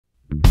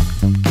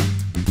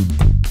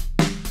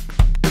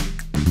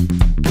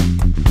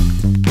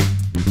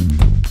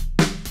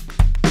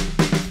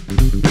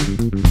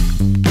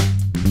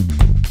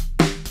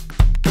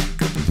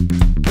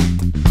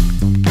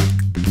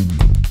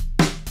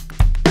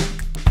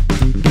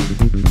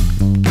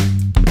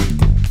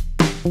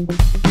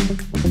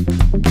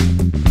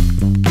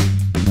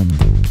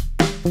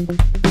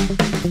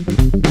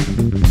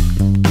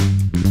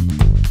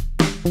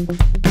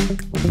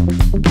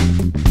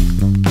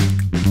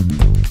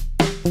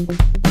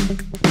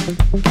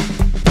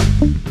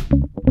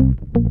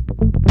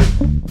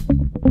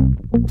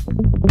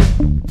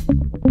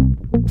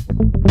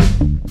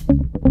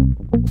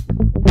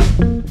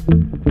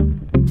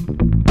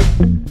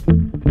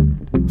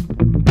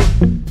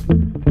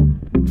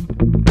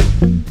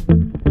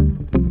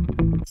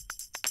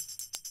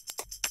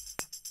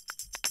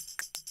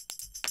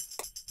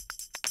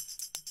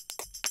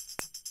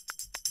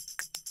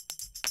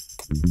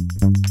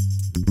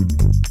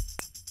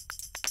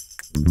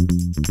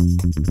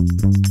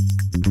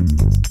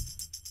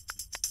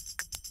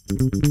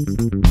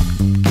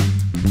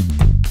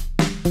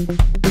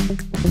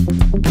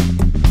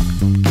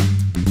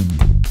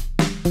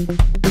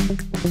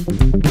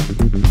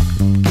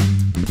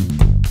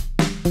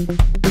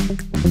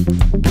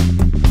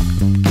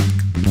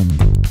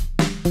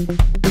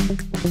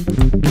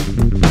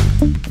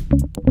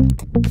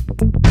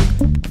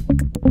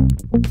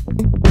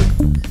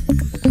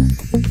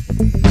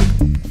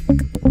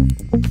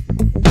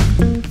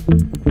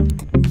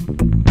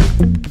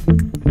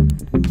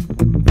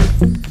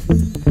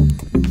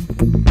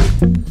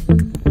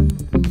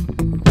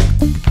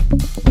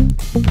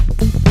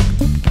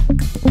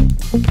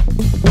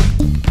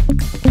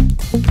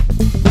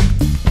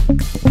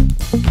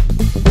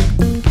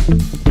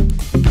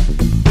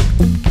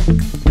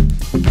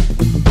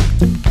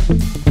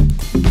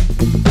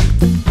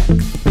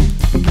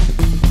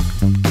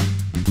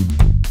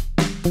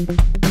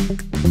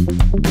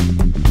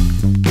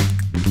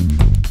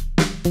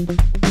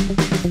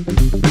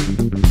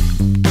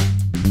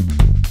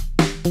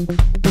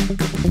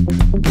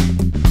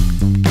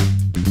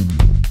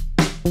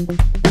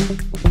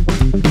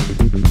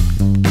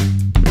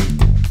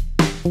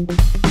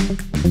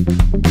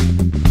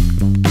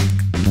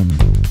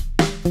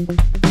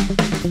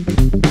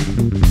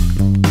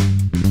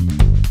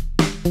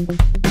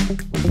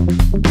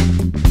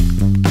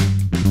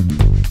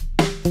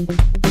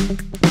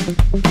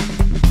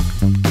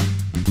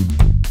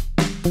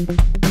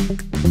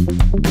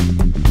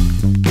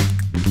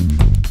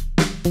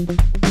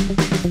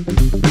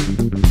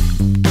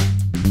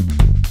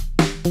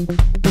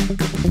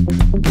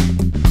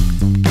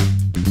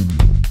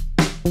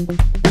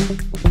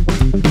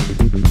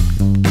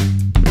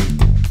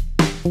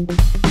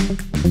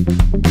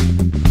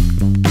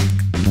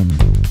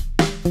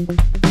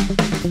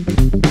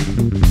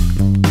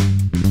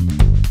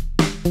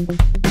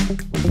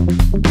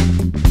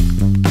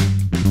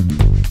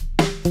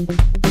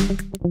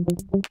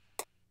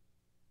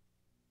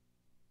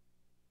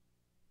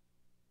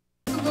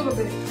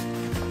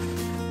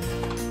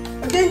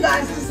Again,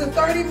 guys, this is a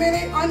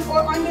 30-minute or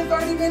under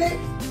 30-minute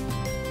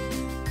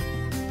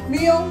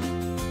meal.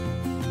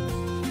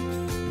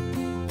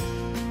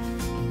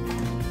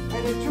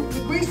 And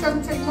the grease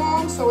doesn't take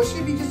long, so it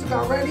should be just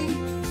about ready.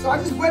 So I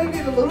just wetted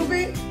it a little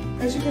bit.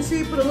 As you can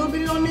see, put a little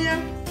bit on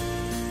there.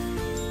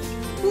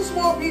 2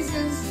 small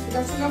pieces,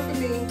 that's enough for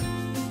me.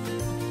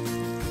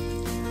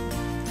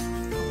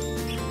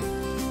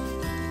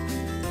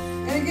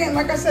 And again,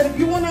 like I said, if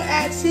you want to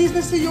add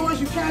seasonings to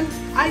yours, you can.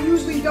 I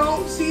usually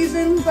don't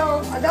season.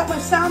 So I got my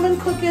salmon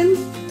cooking.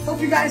 Hope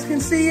you guys can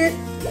see it.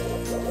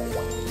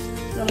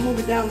 I'll move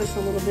it down just a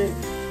little bit.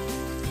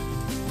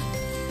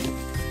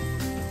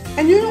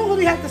 And you don't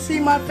really have to see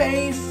my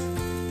face.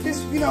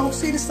 Just, you know,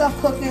 see the stuff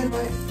cooking.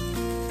 But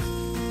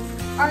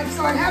all right,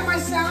 so I have my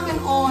salmon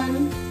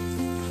on.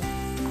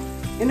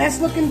 And that's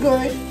looking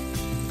good.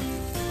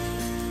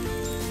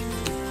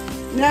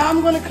 Now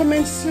I'm going to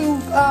commence to...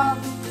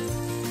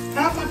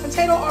 I have my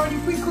potato already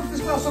pre-cooked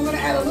as well, so I'm going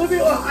to add a little bit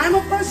of oil. I'm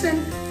a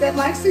person that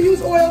likes to use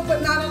oil,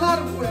 but not a lot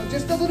of oil.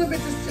 Just a little bit,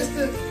 just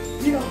to,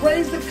 you know,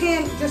 braise the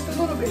pan just a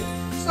little bit.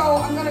 So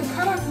I'm going to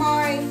cut up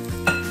my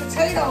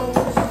potatoes.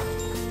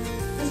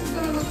 This is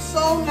going to look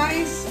so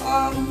nice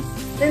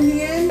in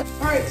the end.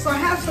 All right, so I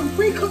have some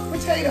pre-cooked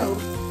potatoes.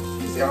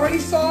 They're already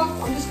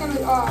soft. I'm just going to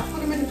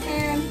put them in the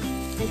pan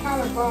and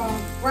kind of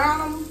brown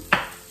them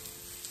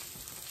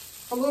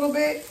a little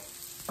bit.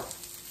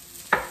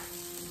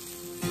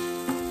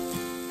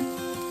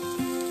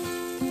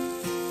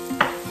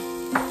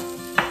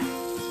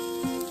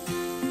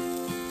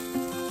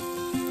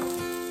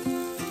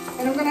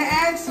 And I'm gonna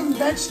add some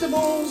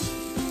vegetables,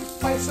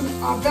 like some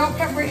bell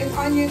pepper and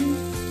onion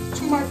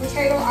to my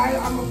potato.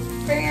 I'm a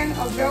fan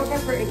of bell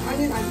pepper and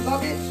onion, I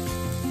love it.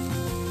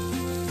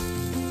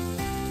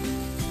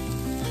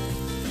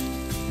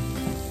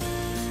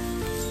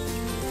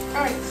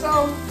 All right,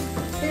 so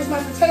here's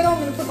my potato. I'm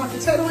gonna put my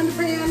potato in the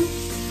pan.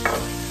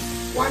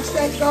 Watch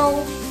that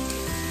go.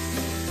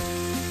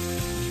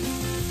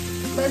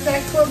 Let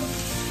that cook.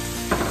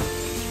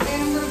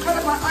 And I'm gonna cut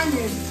up my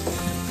onions.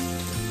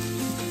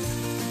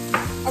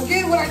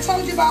 Again, what I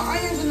told you about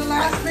onions in the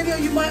last video,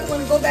 you might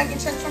want to go back and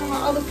check some of my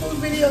other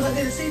food videos. I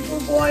did a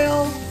seafood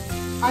boil.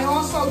 I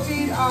also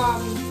did a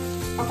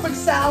quick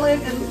salad,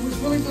 and it was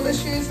really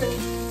delicious, and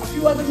a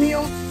few other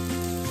meals.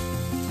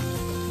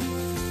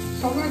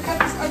 So I'm going to cut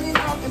this onion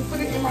up and put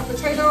it in my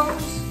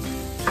potatoes.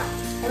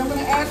 And I'm going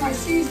to add my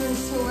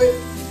seasonings to it.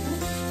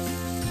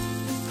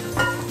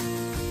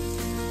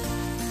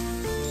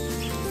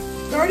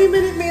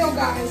 "30-minute meal,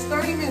 guys,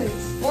 30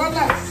 minutes or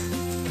less.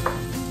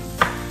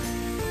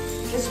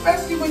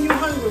 Especially when you're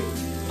hungry.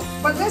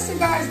 But listen,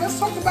 guys, let's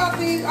talk about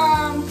the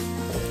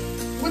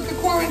with the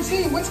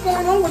quarantine. What's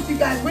going on with you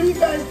guys? What are you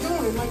guys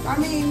doing? Like, I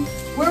mean,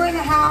 we're in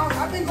the house.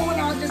 I've been going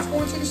out, just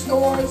going to the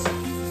stores,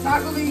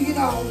 not really, you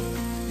know,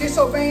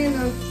 disobeying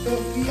the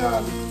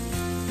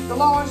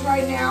laws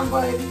right now,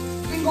 but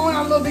been going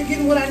out a little bit,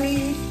 getting what I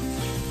need.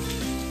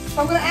 So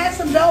I'm gonna add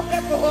some bell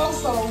pepper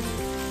also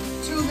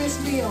to this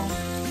meal.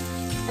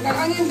 I got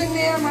onions in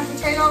there, my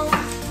potatoes.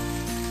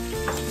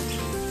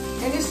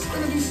 And this is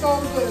gonna be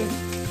so good.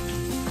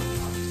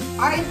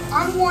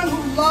 I'm one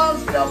who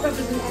loves bell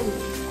peppers and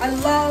onions. I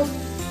love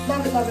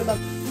it, love it,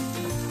 love it.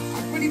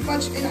 I pretty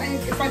much,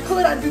 and if I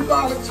could, I'd do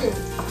garlic too,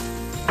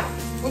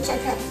 which I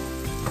can.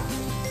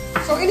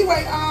 So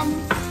anyway,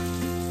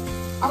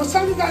 I was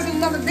telling you guys in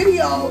another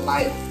video,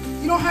 like,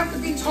 you don't have to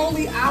be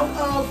totally out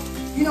of,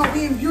 you know,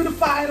 being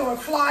beautified or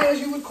fly, as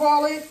you would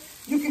call it.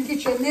 You can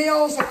get your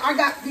nails. Like, I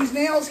got these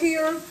nails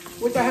here,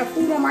 which I have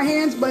food on my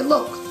hands, but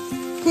look,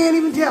 can't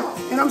even tell.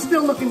 And I'm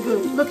still looking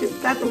good. Look at,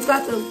 got the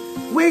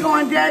wig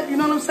on deck, you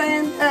know what I'm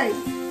saying? Hey,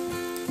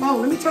 oh,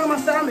 let me turn my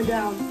salmon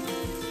down.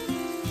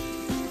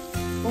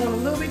 Going a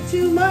little bit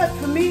too much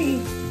for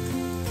me.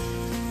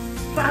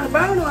 Trying to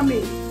burn on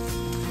me.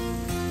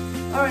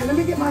 All right, let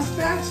me get my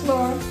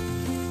spatula.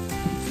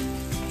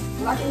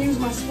 And I can use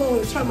my spoon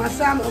to turn my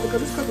salmon over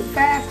because it's cooking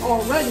fast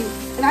already.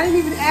 And I didn't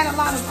even add a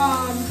lot of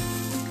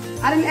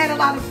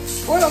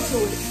oil to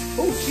it.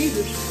 Oh,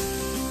 Jesus.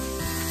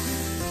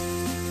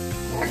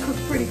 That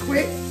cooked pretty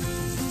quick.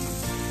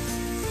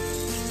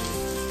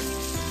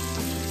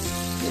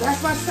 So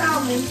that's my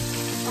salmon.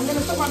 I'm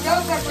gonna put my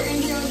bell pepper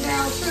in here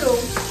now too.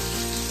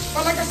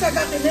 But like I said, I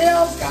got the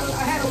nails,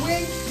 I had a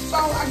wig. So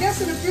I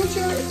guess in the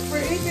future, for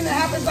anything that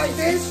happens like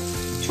this,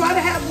 try to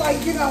have,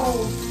 like, you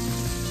know,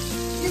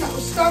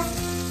 stuff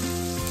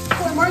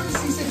for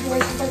emergency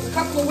situations, like a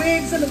couple of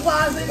wigs in the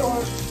closet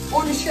or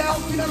on the shelf,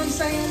 you know what I'm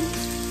saying?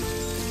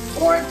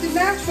 Or if you're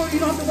natural, you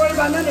don't have to worry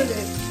about none of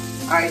this.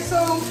 All right,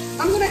 so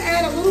I'm gonna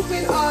add a little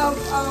bit of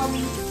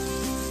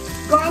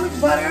garlic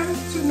butter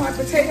to my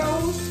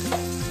potatoes.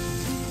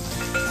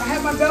 I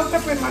have my bell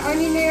pepper and my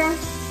onion there, a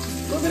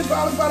little bit of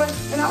garlic butter,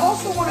 and I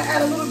also want to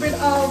add a little bit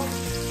of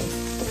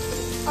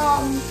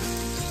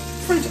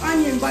French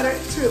onion butter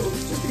too,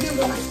 just to give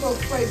it a nice little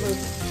flavor.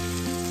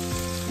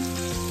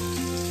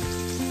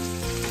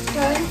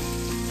 Okay,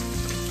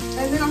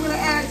 and then I'm gonna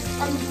add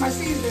my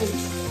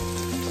seasonings.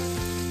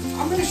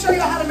 I'm going to show you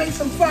how to make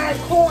some fried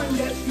corn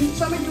that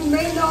some of you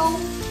may know,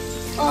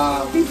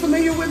 be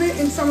familiar with it,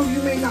 and some of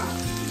you may not.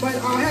 But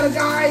I had a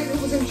guy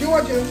who was in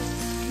Georgia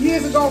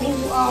years ago who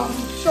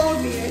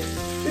showed me it.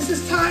 This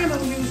is thyme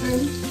I'm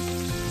using.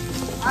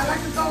 I like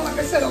to throw, like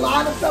I said, a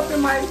lot of stuff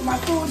in my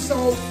food,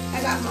 so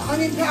I got my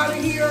onion powder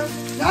here.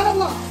 Not a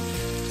lot.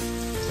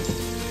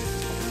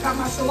 Got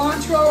my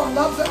cilantro. I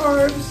love the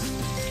herbs,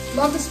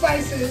 love the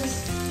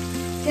spices.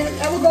 Can't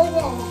ever go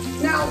wrong.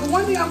 Now, the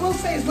one thing I will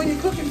say is when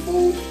you're cooking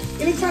food,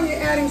 anytime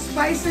you're adding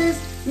spices,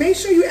 make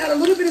sure you add a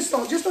little bit of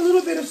salt, just a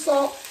little bit of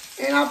salt,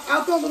 and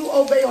I'll throw a little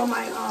Old Bay on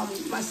my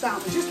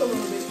salmon, just a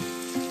little bit.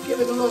 Give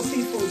it a little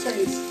seafood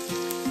taste.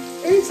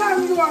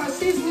 Anytime you are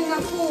seasoning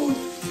up food,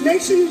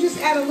 make sure you just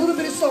add a little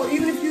bit of salt,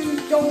 even if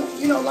you don't,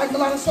 you know, like a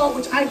lot of salt,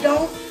 which I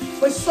don't,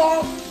 but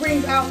salt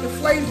brings out the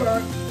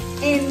flavor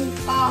in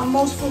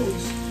most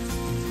foods.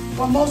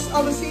 Or most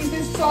other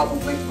seasonings, salt will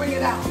bring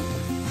it out.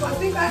 So I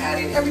think I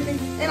added everything.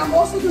 And I'm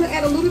also going to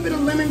add a little bit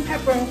of lemon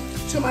pepper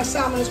to my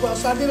salmon as well.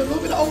 So I did a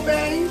little bit of Old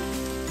Bay.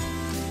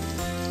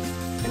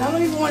 And I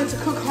don't even want it to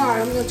cook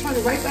hard. I'm going to turn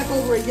it right back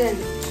over again.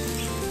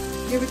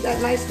 Give it that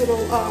nice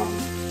little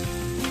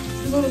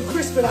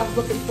crisp that I was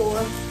looking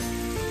for.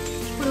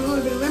 Put a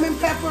little bit of lemon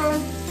pepper.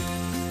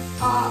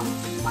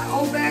 My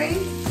Old Bay.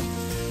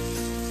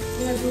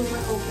 What I do with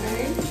my Old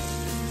Bay?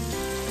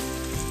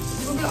 A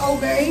little bit of Old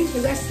Bay,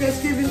 because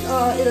that's giving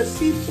it a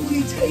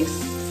seafoody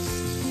taste.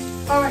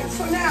 Alright,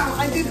 so now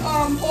I did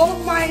all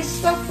of my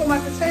stuff for my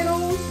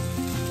potatoes.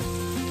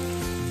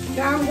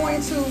 Now I'm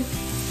going to,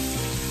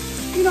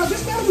 you know,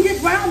 just let them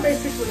get brown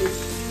basically.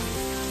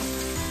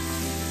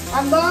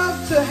 I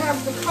love to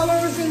have the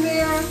colors in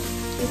there,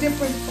 the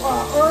different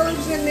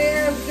herbs in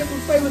there, the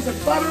different flavors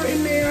of butter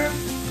in there.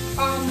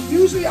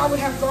 Usually I would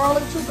have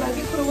garlic too, but I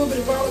did put a little bit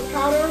of garlic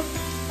powder.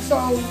 So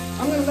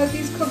I'm going to let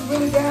these cook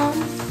really down.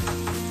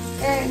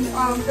 And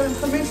I'm going to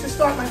commence to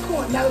start my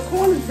corn. Now the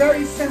corn is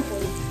very simple.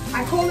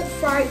 I call it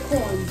fried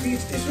corn.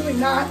 It's really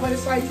not, but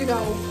it's like, you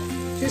know,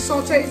 just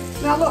saute.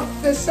 Now look,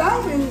 the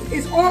salmon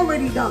is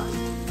already done.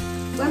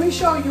 Let me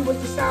show you what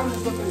the salmon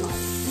is looking like.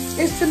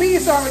 To me,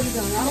 it's already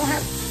done.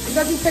 It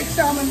doesn't take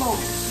salmon long.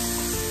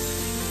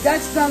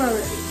 That's done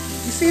already.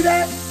 You see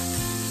that?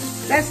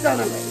 That's done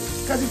already,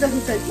 because it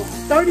doesn't take long.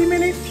 30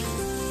 minutes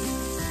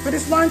for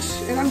this lunch,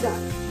 and I'm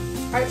done.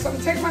 All right, so I'm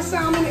gonna take my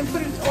salmon and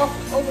put it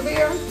off over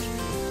there,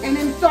 and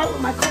then start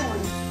with my corn.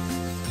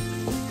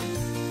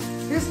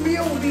 This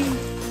meal will be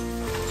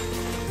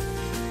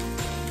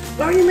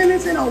 30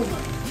 minutes and over.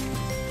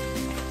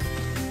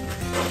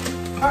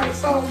 All right,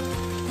 so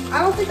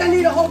I don't think I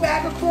need a whole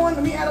bag of corn.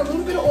 Let me add a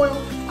little bit of oil.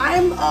 I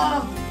am,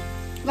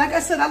 like I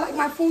said, I like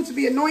my food to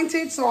be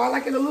anointed, so I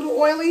like it a little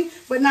oily,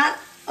 but not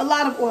a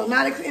lot of oil,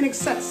 not in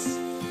excess.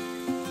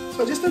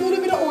 So just a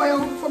little bit of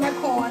oil for my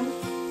corn.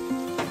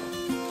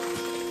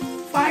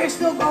 Fire's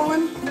still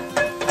going.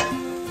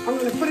 I'm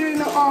gonna put it in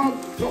the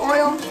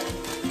oil.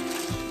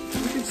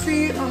 You can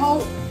see it, I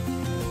hope.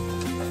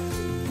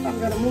 I'm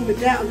gonna move it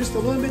down just a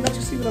little bit, let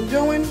you see what I'm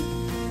doing.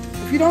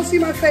 If you don't see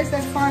my face,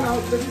 that's fine. I'll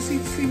let you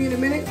see me in a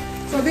minute.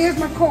 So there's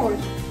my corn.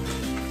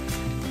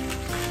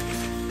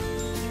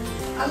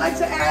 I like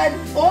to add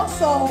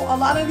also a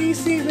lot of these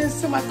seasonings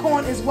to my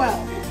corn as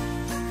well.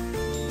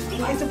 I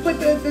like to put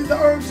the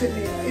herbs in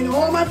there. In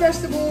all my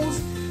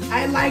vegetables,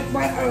 I like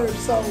my herbs.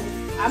 So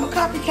I'm a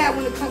copycat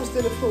when it comes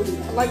to the food.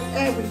 I like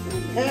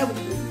everything,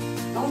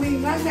 everything. Don't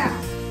need nothing now.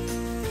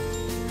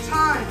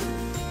 Thyme,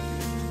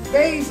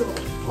 basil,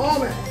 all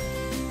that.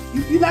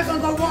 You're not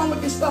gonna go wrong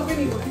with this stuff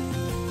anyway.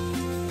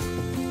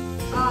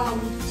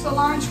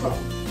 Cilantro.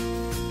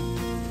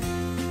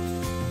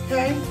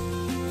 Okay.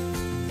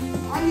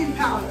 Onion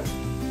powder.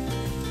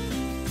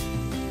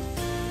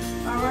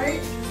 All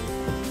right.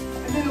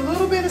 And then a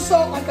little bit of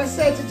salt, like I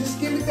said, to just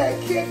give it that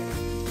kick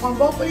on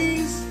both of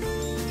these.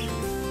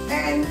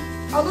 And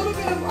a little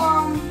bit of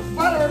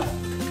butter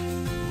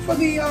for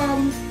the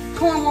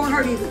corn won't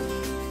hurt either. A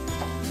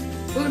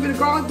little bit of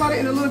garlic butter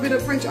and a little bit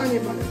of French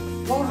onion butter.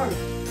 Won't hurt.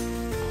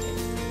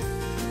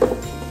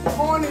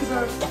 Corn is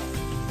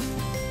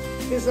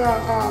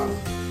a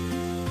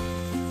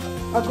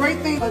great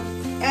thing to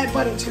add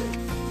butter to.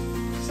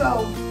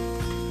 So,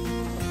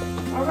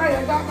 all right,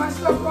 I got my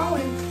stuff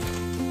going.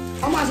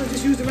 I might as well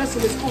just use the rest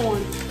of this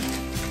corn.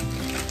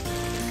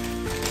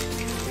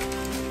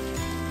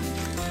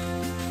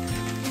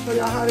 Show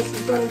y'all how this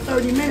is done in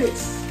 30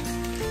 minutes.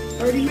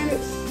 30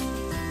 minutes.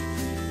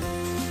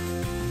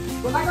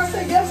 But like I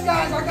said, yes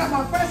guys, I got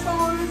my press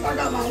on, I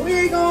got my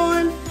wig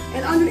on,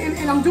 and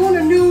I'm doing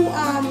a new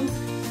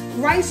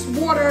rice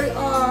water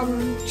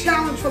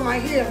challenge for my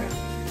hair.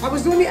 I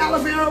was doing the aloe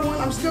vera one,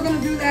 I'm still gonna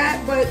do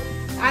that, but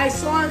I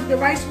saw the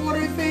rice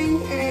water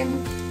thing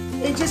and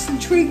it just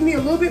intrigued me a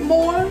little bit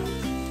more.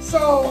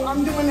 So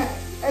I'm doing that.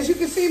 As you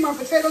can see, my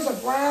potatoes are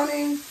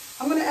browning.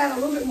 I'm gonna add a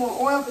little bit more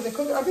oil because they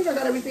cook it. I think I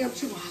got everything up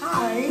too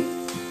high.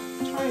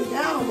 Turn it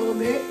down a little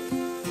bit.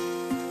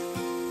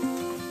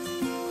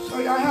 Show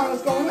y'all how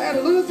it's going. I'm gonna add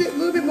a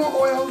little bit more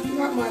oil,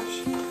 not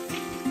much. And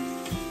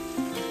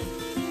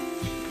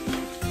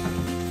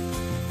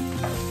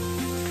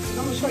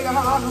I'm gonna show y'all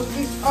how I hook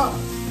this up.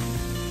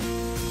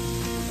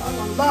 I'm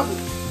gonna love it.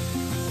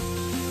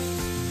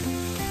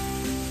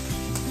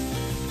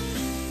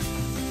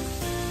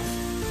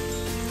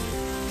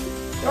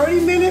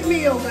 30-minute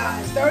meal,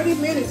 guys. 30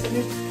 minutes. And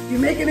if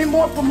you're making it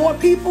more for more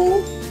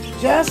people,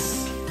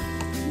 just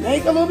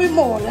make a little bit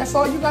more. That's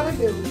all you gotta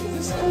do.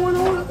 Is this corn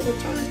on? I'm gonna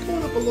turn this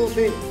corn up a little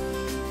bit.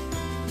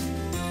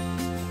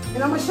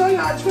 And I'm gonna show you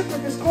how I trick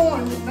with this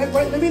corn.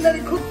 Let me let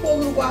it cook for a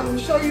little while. I'm gonna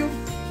show you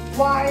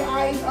why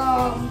I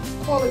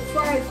call it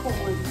fried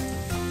corn.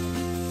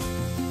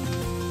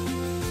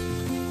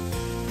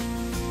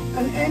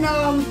 And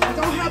I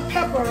don't have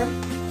pepper.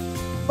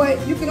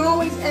 But you can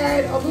always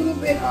add a little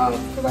bit of,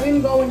 because I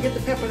didn't go and get the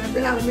pepper, and I've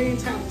been out a million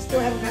times, still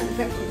haven't gotten the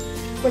pepper.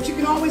 But you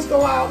can always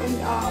go out and,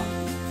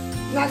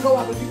 not go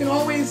out, but you can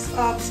always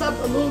sub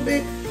it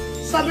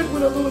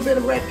with a little bit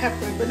of red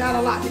pepper, but not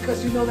a lot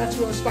because you know that's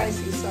real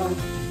spicy. So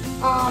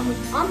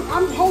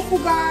I'm hopeful,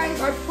 guys.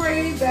 I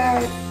pray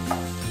that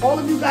all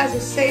of you guys are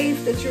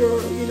safe, that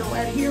you're,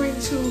 adhering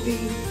to the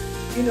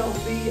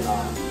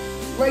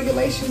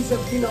regulations of,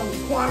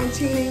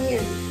 quarantining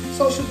and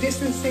social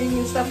distancing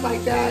and stuff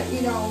like that.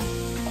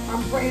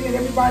 I'm praying that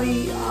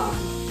everybody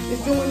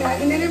is doing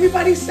that and that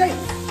everybody's safe.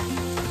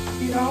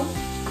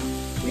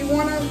 We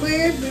want to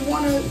live, we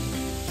want to,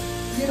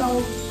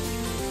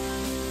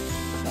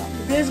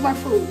 there's my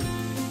food.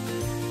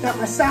 Got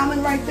my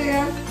salmon right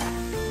there,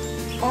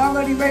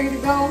 already ready to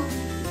go.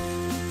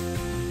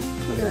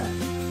 Look at that.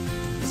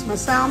 It's my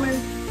salmon.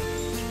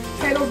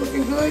 Potatoes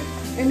looking good.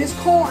 And this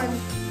corn,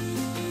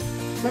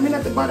 let me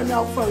let the butter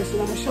melt first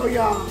and I'm going to show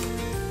y'all.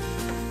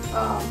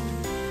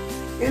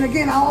 And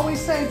again, I always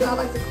say that I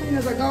like to clean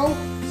as I go.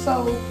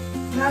 So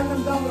now that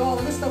I'm done with all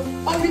of this stuff.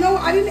 Oh, you know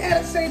what? I didn't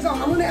add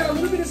Sazon. I'm going to add a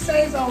little bit of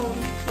Sazon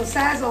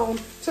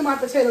to my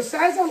potatoes.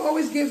 Sazon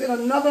always gives it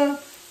another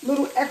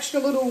extra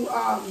little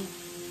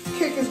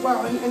kick as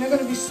well. And they're going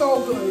to be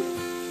so good.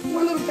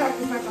 One little pack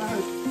is not going to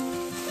hurt.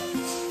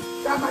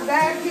 Got my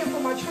bag here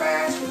for my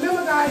trash.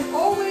 Remember, guys,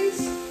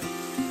 always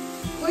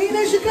clean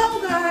as you go,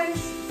 guys.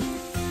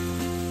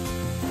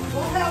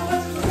 Don't have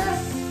much of a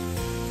mess.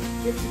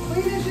 If you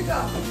clean as you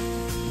go.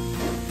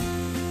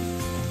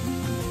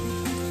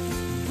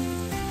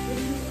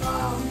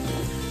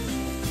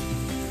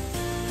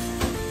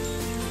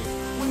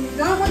 When you're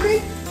done with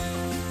it,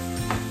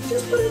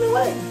 just put it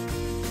away.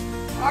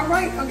 All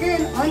right,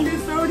 again, under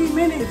 30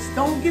 minutes.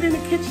 Don't get in the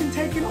kitchen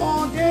taking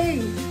all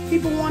day.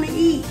 People want to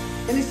eat.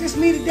 And it's just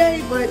me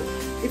today, but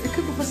if you're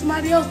cooking for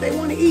somebody else, they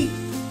want to eat.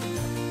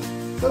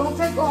 So don't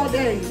take all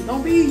day.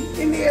 Don't be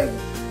in there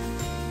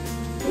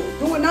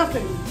doing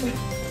nothing.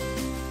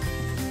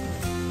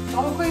 I'm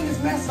gonna clean this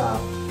mess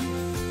up.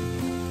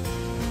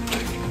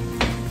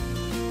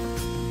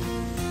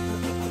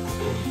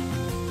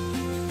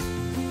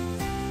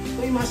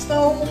 Clean my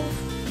stove.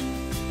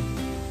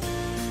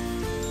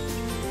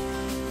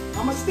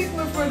 I'm a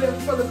stickler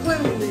for the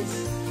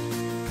cleanliness.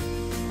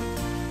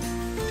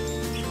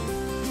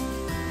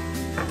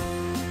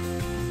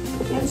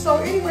 And so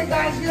anyway,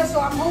 guys, yeah, so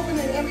I'm hoping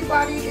that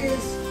everybody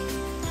is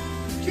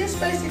just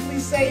just basically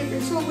safe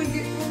until we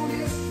get through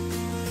this.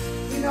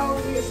 You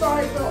know, we're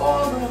sorry for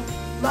all the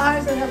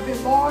lives that have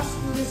been lost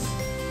through this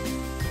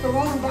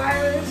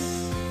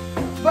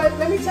coronavirus. But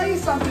let me tell you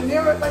something.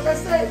 There are, like I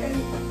said,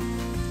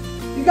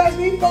 and you guys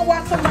need to go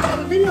watch some of my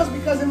other videos,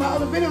 because in my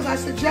other videos I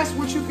suggest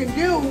what you can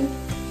do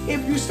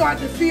if you start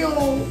to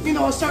feel, you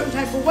know, a certain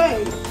type of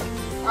way.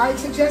 I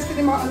suggested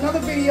in my another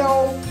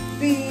video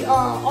the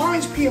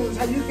orange peelers,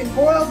 how you can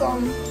boil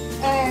them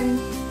and,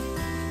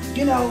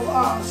 you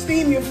know,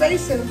 steam your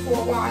face in them for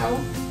a while,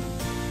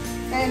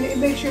 and it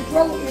makes your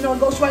throat, you know, it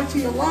goes right to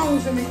your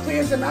lungs and it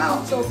clears them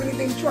out. So if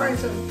anything's trying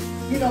to,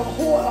 you know,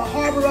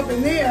 harbor up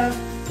in there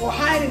or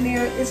hide in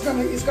there, it's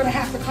gonna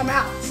have to come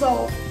out.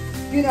 So,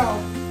 you know,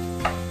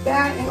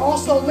 that, and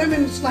also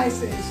lemon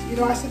slices. You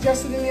know, I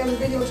suggested in the other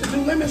video to do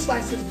lemon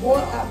slices.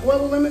 Boil the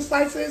lemon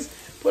slices,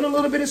 put a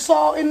little bit of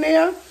salt in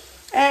there,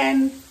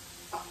 and,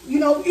 you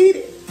know, eat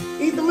it.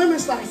 Eat the lemon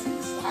slices.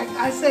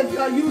 I said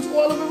use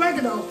oil of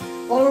oregano.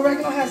 Oil of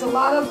oregano has a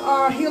lot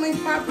of healing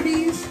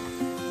properties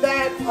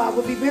that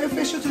would be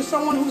beneficial to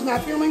someone who's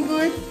not feeling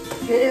good.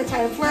 They're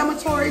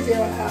anti-inflammatory,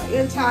 they're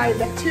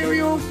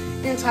antibacterial,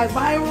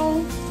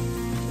 antiviral,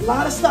 a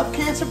lot of stuff,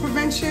 cancer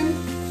prevention.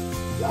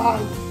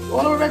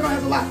 Oil of oregano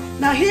has a lot.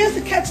 Now here's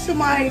the catch to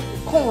my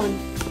corn.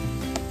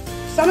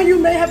 Some of you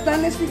may have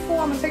done this before.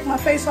 I'm gonna take my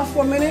face off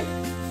for a minute.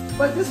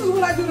 But this is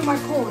what I do to my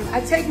corn.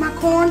 I take my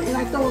corn and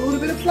I throw a little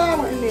bit of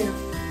flour in there.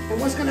 And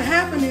what's gonna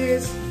happen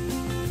is,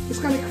 it's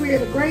gonna create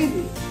a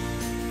gravy.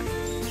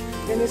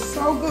 And it's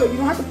so good. You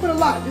don't have to put a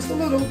lot, just a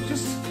little.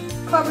 Just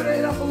cover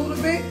it up a little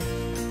bit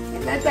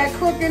and let that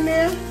cook in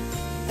there.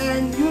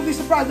 And you'll be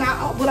surprised.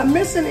 Now, what I'm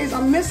missing is,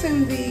 I'm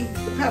missing the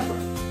pepper.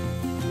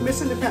 I'm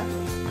missing the pepper.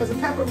 Because the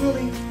pepper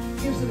really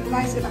gives it a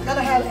nice, and I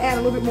gotta add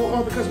a little bit more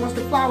oil, because once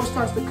the flour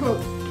starts to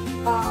cook,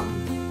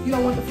 you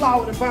don't want the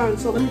flour to burn.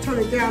 So let me turn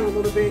it down a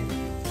little bit.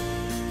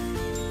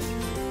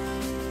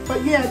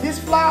 But yeah, this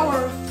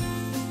flour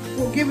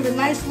will give it a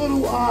nice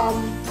little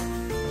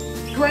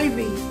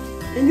gravy.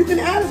 And you can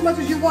add as much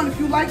as you want if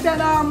you like that.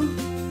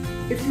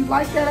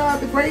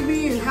 The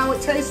gravy and how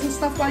it tastes and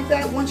stuff like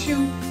that. Once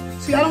you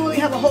see, I don't really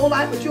have a whole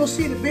lot, but you'll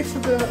see the bits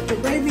of the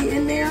gravy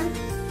in there.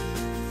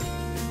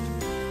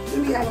 Let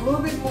me add a little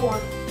bit more.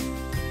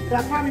 And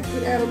I probably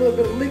could add a little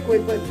bit of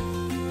liquid, but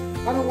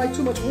I don't like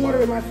too much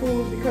water in my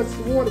food, because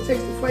the water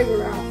takes the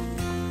flavor out.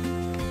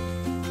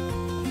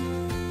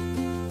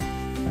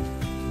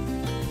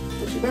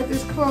 But you let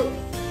this cook.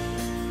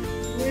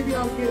 Maybe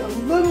I'll get a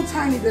little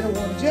tiny bit of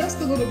water,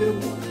 just a little bit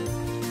of water.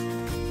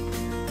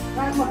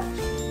 Not much.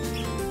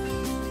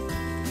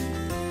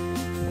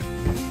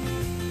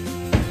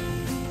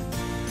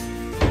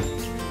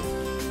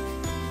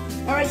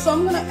 All right, so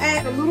I'm gonna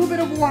add a little bit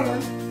of water.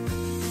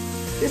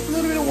 Just a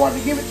little bit of water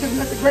to give it, to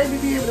let the gravy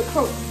be able to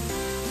cook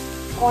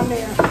on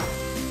there.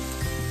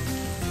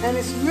 And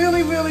it's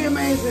really, really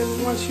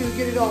amazing once you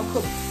get it all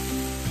cooked.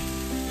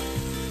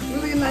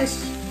 Really a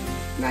nice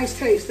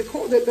taste. The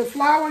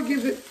flour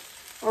gives it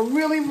a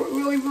really,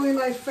 really, really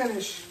nice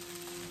finish.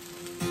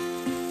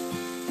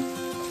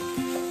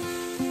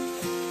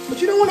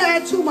 But you don't want to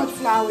add too much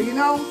flour, you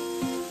know?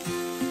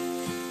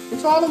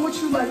 It's all in what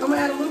you like. I'm gonna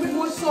add a little bit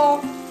more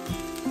salt,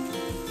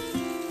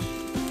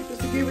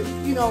 just to give it,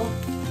 you know,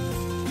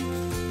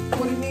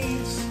 what it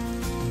needs.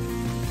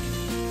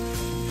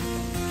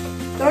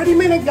 30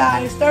 minutes,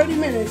 guys, 30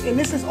 minutes, and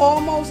this is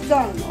almost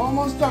done,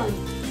 almost done.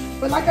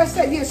 But like I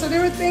said, yeah, so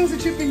there are things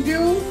that you can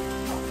do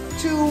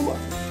to,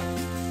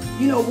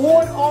 you know,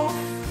 ward off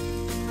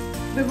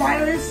the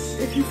virus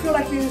if you feel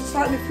like you're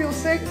starting to feel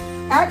sick.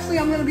 Actually,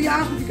 I'm gonna be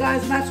honest with you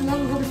guys, not too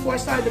long ago before I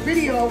started the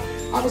video,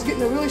 I was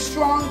getting a really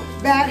strong,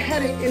 bad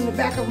headache in the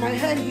back of my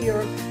head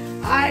here.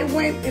 I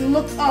went and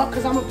looked up,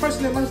 because I'm a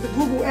person that loves to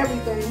Google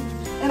everything,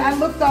 and I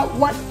looked up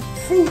what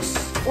fruits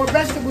or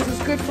vegetables is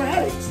good for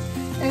headaches.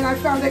 And I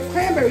found that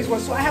cranberries were.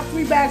 So I have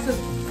 3 bags of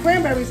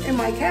cranberries in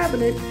my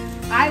cabinet.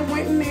 I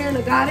went in there and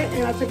I got it,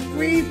 and I took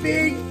 3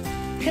 big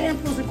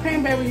handfuls of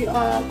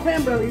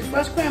cranberries,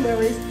 fresh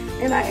cranberries,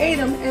 and I ate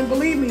them, and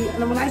believe me,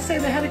 and when I say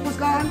the headache was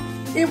gone,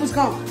 it was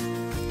gone.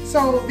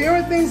 So there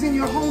are things in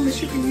your home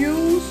that you can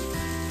use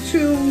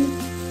to,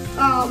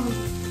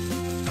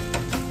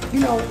 you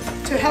know,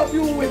 to help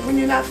you with when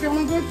you're not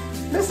feeling good.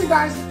 Listen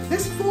guys,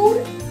 this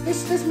food,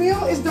 this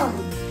meal is done.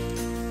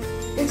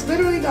 It's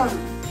literally done.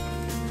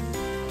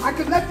 I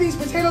could let these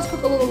potatoes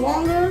cook a little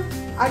longer.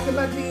 I could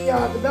let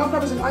the bell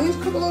peppers and onions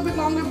cook a little bit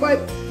longer, but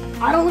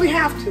I don't really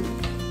have to.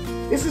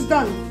 This is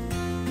done.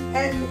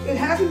 And it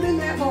hasn't been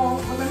that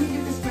long, but let me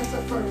get this mess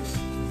up first.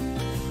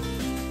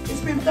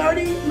 It's been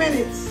 30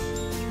 minutes.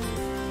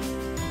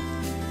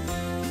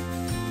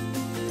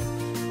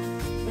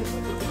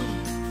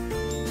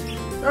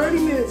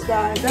 $30 minutes,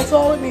 guys. That's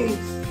all it needs.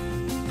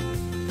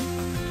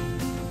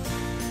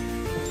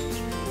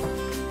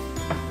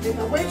 And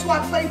now wait till I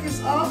plate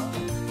this up.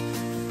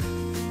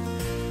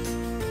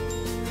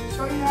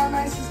 Show you how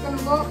nice it's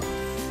gonna look.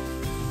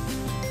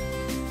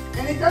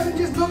 And it doesn't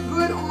just look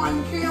good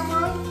on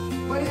camera,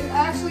 but it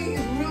actually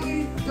is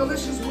really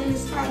delicious when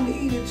it's time to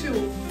eat it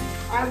too.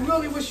 I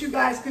really wish you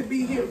guys could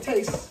be here to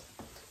taste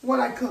what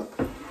I cook,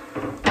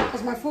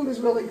 because my food is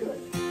really good.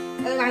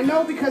 And I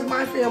know because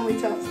my family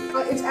tells me.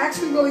 It's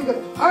actually really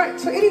good. All right,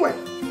 so anyway,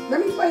 let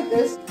me plate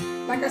this.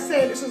 Like I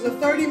said, this is a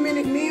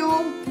 30-minute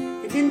meal.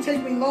 It didn't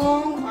take me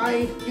long.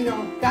 I,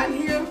 got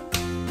here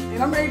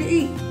and I'm ready to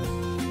eat.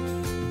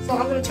 So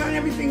I'm gonna turn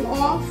everything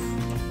off.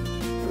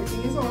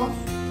 Everything is off.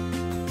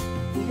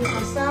 Here's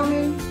my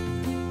salmon.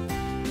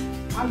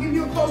 I'll give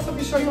you a close-up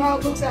to show you how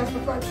it looks after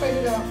I plate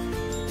it up.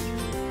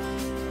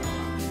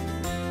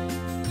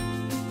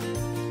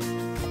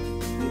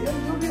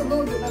 There'll be a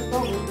little bit left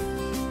over.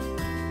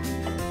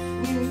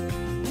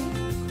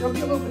 There'll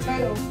be a little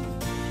potato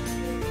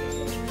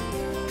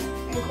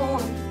and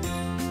corn.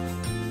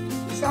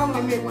 The salmon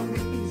I made one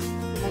big piece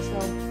for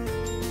myself.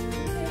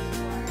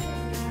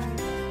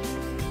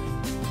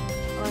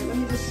 All right, let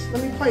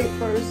me plate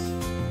first.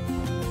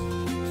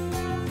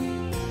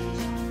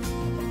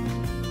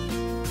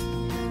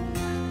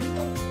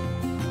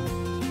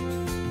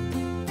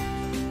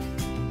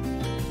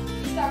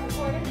 Stop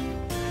recording.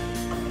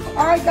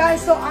 All right,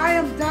 guys, so I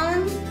am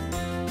done.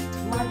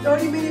 My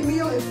 30-minute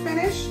meal is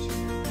finished.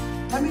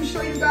 Let me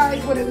show you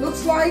guys what it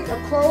looks like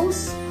up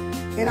close.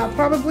 And I'll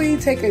probably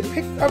take a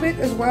pic of it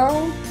as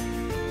well.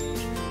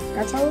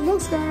 That's how it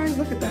looks, guys.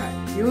 Look at that.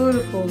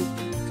 Beautiful.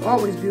 It's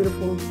always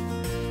beautiful.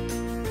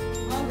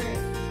 Hungry.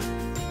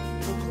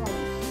 Up close.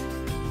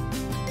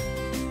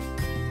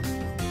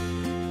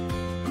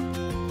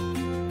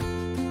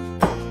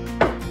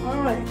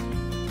 All right.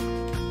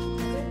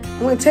 I'm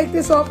going to take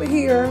this off of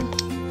here.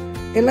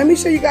 And let me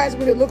show you guys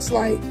what it looks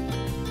like.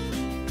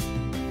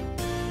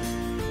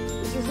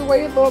 This is the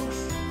way it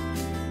looks.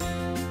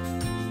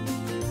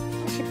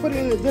 I should put it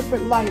in a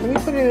different light. Let me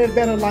put it in a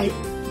better light.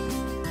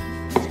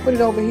 Let's put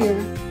it over here.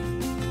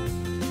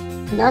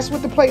 And that's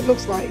what the plate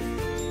looks like.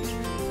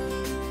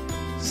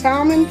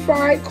 Salmon,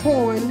 fried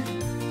corn,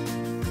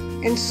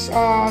 and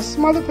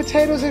smothered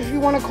potatoes, if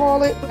you want to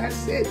call it.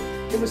 That's it.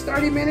 It was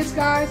 30 minutes,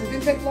 guys. It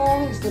didn't take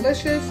long. It's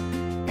delicious.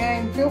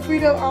 And feel free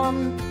to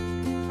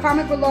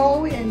comment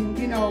below and,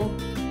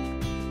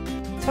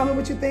 tell me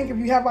what you think. If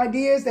you have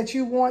ideas that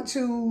you want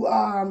to,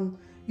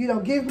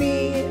 give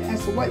me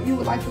as to what you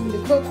would like for me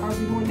to cook, I'll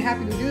be more than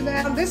happy to do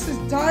that. This is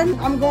done.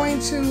 I'm going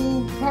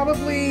to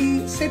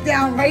probably sit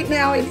down right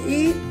now and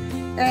eat,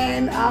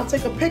 and I'll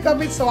take a pic of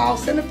it. So I'll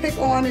send a pic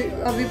of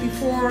it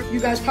before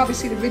you guys probably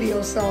see the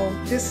video. So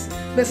just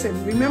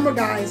listen, remember,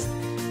 guys,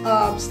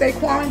 stay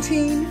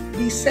quarantined,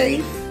 be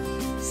safe,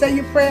 say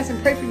your prayers, and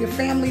pray for your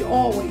family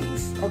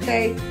always,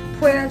 okay?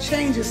 Prayer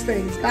changes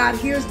things. God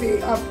hears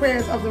the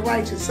prayers of the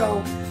righteous.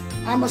 So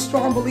I'm a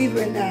strong believer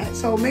in that.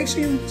 So make sure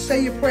you say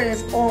your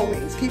prayers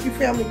always. Keep your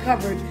family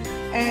covered.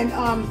 And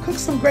cook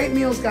some great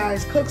meals,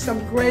 guys. Cook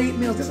some great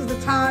meals. This is the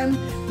time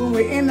when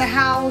we're in the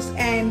house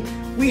and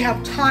we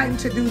have time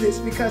to do this,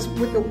 because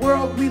with the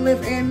world we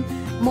live in,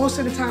 most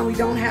of the time we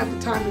don't have the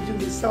time to do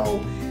this. So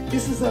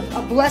this is a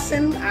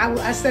blessing.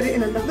 I said it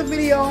in another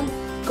video.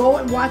 Go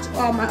and watch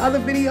my other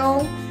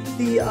video,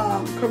 the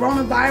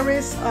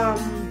coronavirus,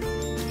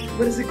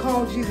 what is it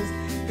called? Jesus.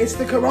 It's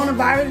the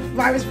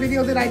coronavirus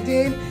video that I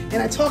did,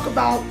 and I talk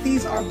about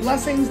these are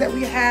blessings that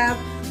we have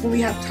when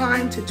we have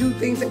time to do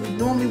things that we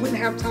normally wouldn't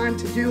have time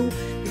to do,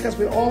 because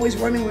we're always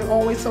running, we're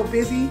always so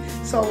busy.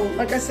 So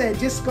like I said,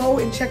 just go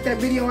and check that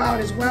video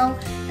out as well.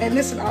 And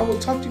listen, I will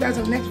talk to you guys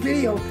on the next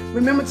video.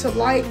 Remember to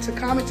like, to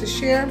comment, to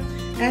share,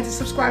 and to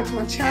subscribe to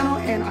my channel,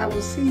 and I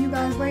will see you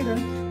guys later.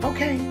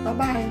 Okay,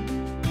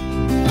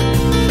 bye-bye.